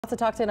To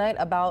talk tonight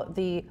about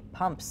the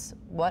pumps.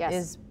 What Yes.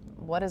 is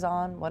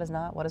on, what is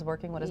not, what is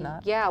working, what is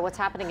not? Yeah, what's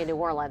happening in New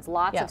Orleans?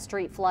 Lots Yeah. of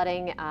street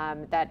flooding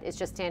that is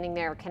just standing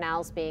there,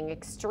 canals being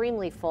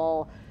extremely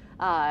full,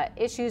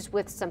 issues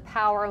with some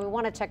power. And we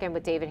want to check in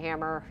with David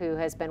Hammer, who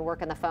has been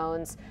working the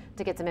phones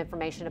to get some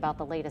information about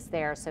the latest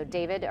there. So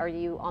David, are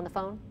you on the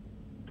phone?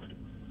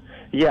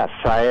 Yes,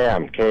 I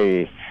am,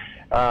 Katie.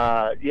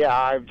 Yeah,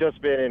 I've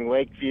just been in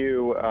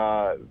Lakeview.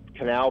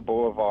 Canal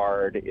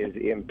Boulevard is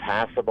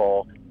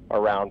impassable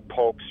around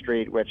Polk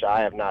Street, which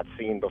I have not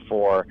seen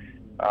before.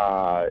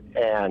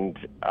 And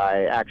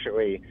I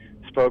actually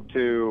spoke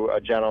to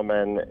a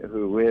gentleman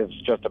who lives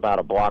just about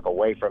a block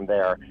away from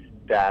there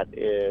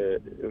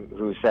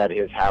who said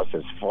his house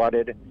is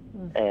flooded.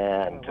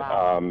 And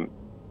Wow.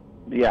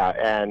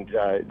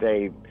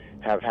 they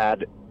have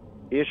had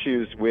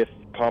issues with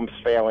pumps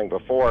failing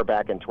before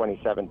back in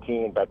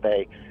 2017, but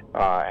they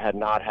had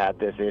not had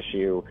this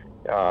issue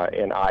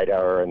in Ida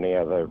or in the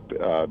other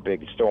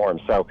big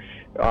storms. So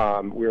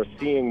we're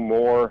seeing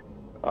more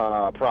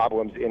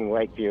problems in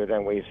Lakeview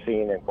than we've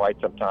seen in quite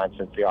some time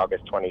since the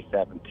August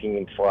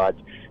 2017 floods.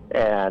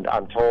 And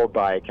I'm told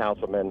by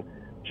Councilman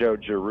Joe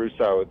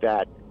Giarrusso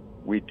that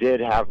we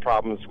did have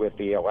problems with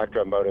the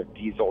electromotive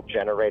diesel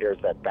generators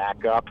that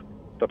back up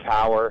the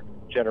power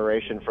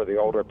generation for the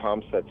older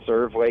pumps that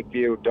serve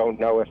Lakeview. Don't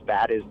know if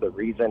that is the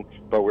reason,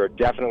 but we're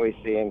definitely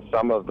seeing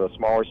some of the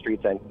smaller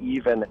streets and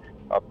even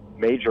a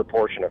major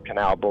portion of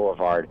Canal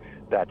Boulevard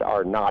that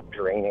are not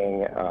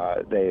draining.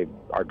 They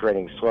are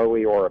draining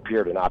slowly or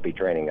appear to not be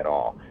draining at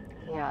all.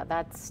 Yeah,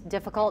 that's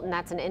difficult, and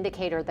that's an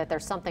indicator that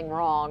there's something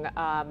wrong.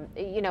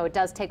 You know, it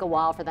does take a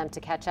while for them to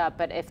catch up,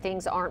 but if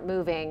things aren't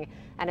moving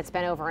and it's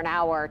been over an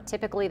hour,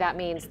 typically that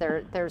means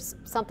there's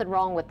something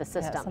wrong with the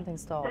system. Yeah, something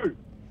stalled.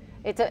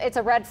 It's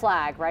a red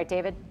flag, right,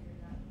 David?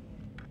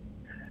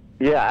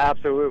 Yeah,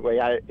 absolutely.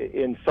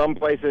 In some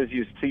places,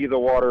 you see the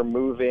water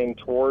moving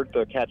toward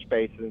the catch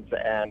basins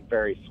and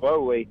very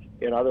slowly.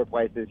 In other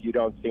places, you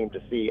don't seem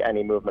to see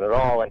any movement at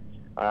all. And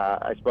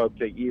I spoke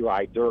to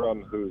Eli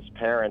Durham, whose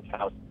parents'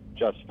 house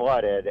just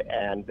flooded,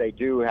 and they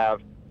do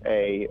have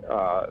a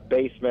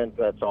basement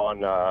that's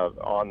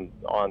on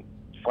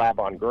slab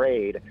on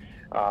grade,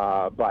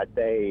 but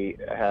they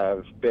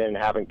have been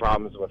having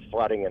problems with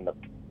flooding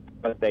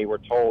but they were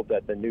told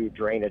that the new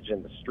drainage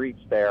in the streets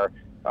there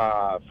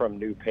from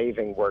new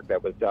paving work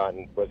that was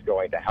done was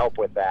going to help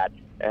with that.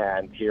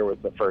 And here was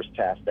the first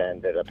test,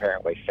 and it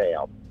apparently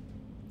failed.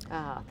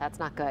 Oh, that's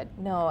not good.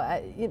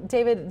 No,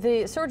 David,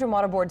 the Surge and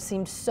Water Board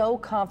seemed so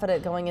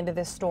confident going into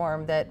this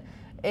storm that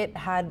it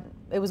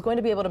was going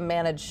to be able to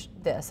manage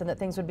this and that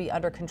things would be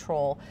under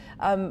control.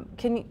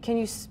 Can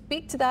you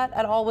speak to that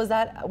at all? Was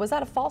that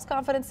a false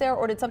confidence there,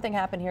 or did something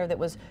happen here that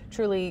was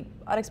truly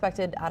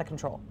unexpected, out of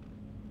control?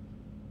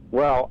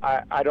 Well,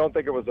 I don't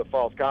think it was a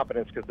false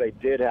confidence, because they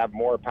did have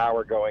more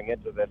power going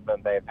into this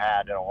than they've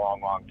had in a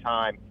long, long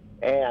time.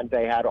 And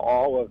they had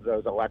all of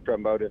those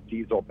electromotive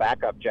diesel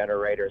backup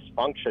generators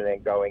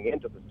functioning going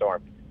into the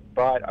storm.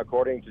 But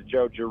according to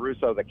Joe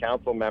Giarrusso, the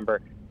council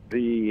member,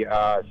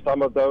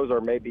 some of those,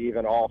 or maybe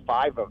even all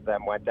 5 of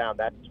them, went down.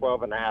 That's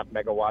 12.5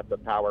 megawatts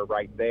of power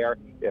right there.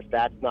 If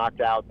that's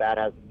knocked out, that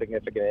has a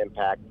significant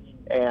impact.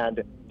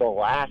 And the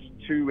last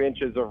 2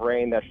 inches of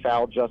rain that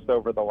fell just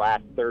over the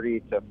last 30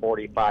 to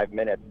 45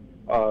 minutes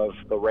of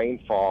the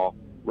rainfall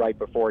right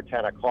before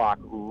 10 o'clock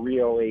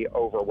really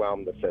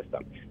overwhelmed the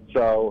system.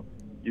 So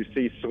you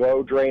see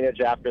slow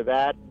drainage after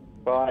that,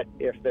 but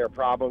if there are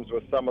problems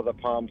with some of the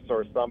pumps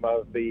or some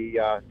of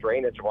the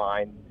drainage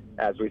lines,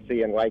 as we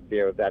see in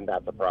Lakeview, then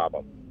that's a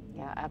problem.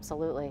 Yeah,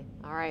 absolutely.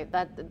 All right,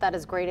 that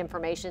is great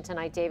information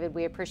tonight, David.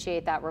 We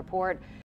appreciate that report.